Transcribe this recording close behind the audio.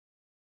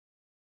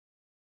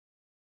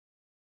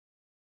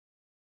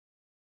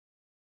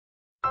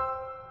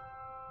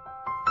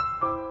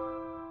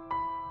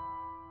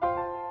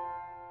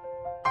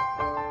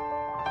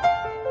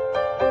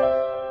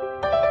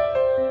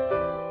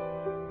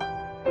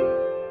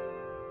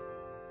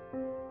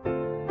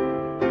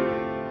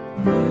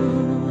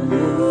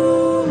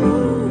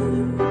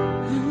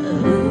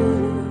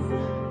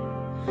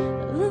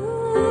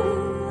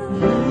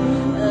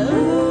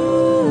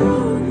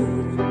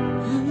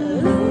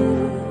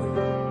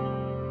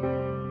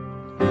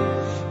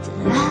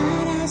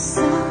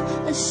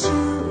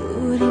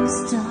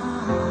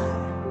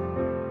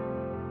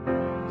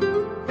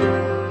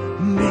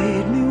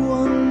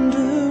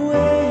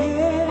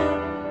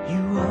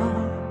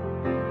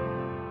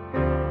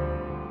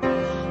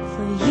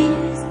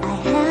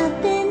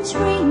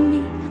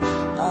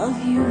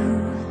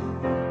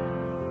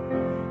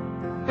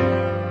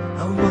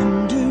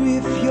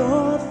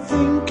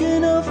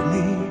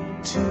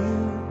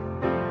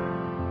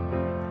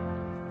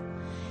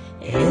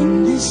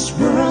In this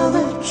world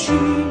of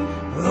cheap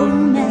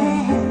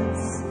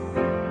romance,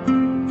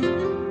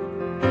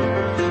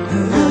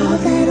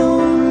 love that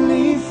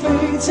only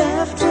fades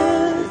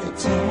after the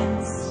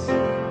dance.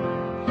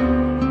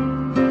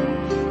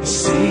 They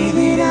say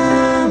that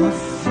I'm a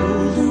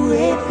fool to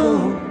wait for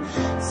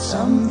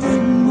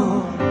something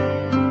more.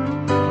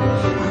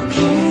 How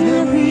can I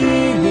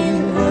really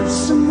love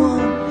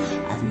someone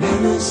I've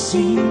never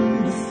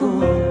seen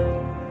before?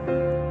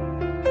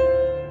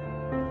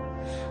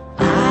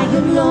 I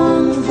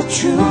long for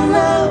true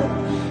love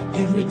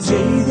every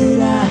day that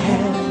I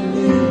have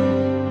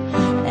lived,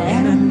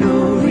 and I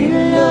know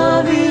real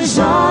love is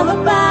all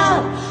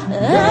about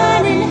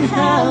learning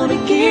how to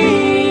give.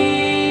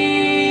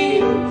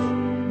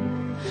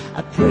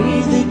 I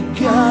pray that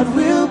God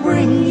will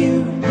bring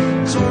you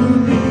to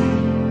me.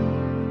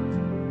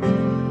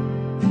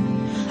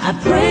 I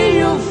pray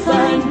you'll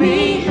find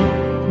me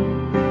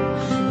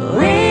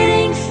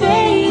waiting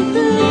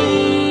faithfully.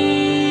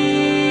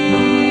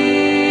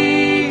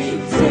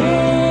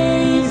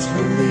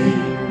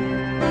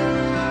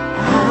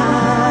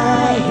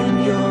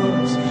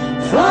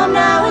 From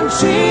now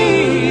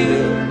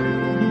until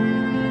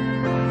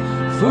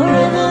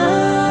forever,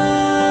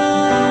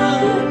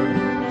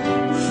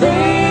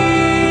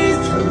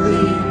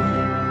 faithfully,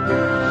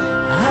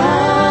 I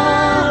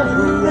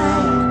will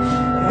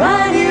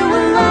write you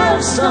a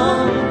love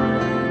song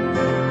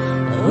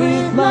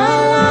with my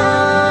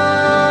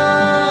love.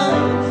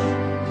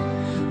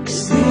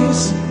 'Cause this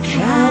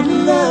kind of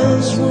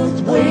love's worth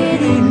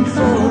waiting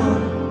for.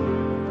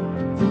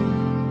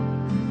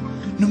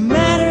 No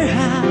matter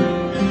how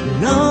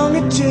long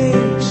it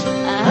takes,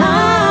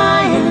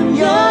 I am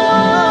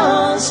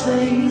yours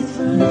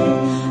faithfully.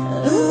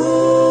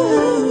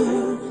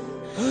 Ooh,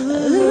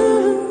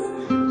 ooh,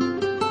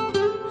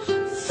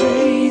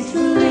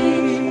 faithfully.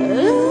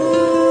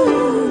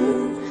 Ooh,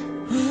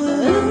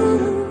 ooh.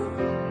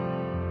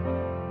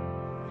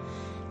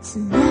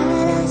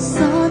 Tonight I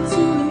saw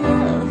two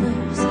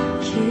lovers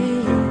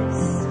kiss,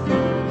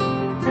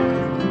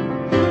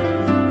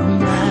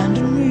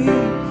 reminding me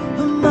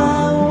of my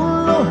own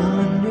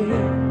loneliness.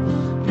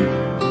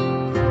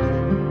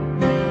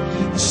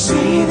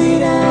 Say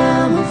that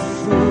I'm a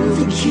fool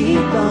to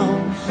keep on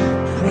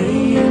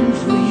praying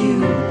for you.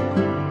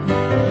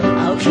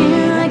 How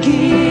can I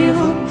give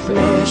up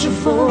pleasure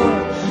for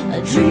a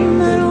dream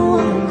that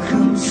won't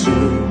come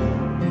true?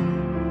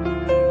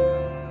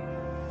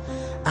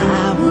 I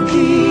will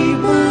keep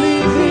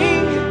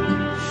believing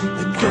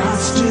that God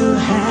still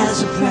has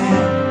a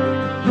plan,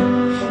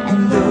 and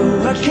though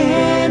I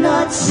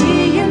cannot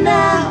see you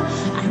now,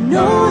 I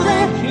know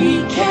that He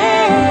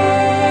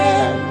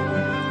can.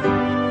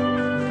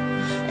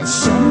 And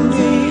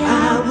someday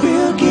I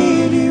will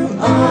give you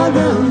all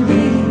of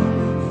me.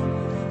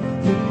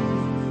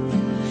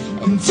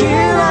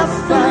 Until I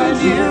find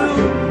you,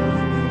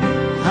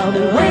 I'll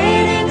be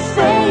waiting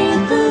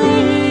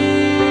faithfully.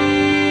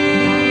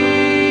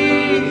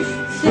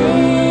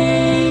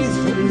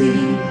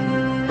 Faithfully,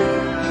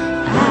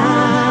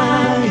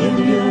 I am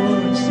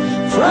yours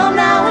from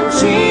now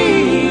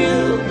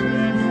until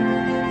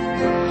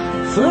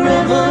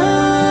forever.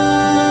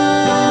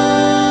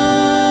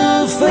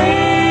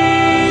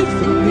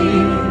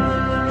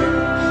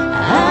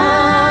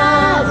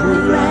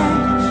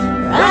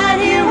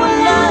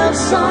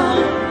 Song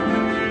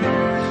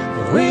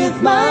with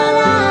my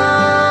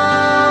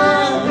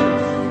love,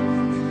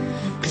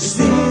 'cause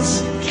this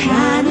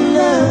kind of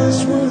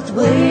love's worth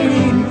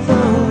waiting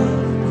for.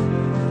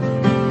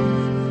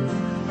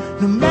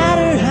 No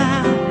matter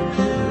how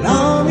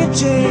long it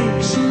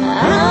takes,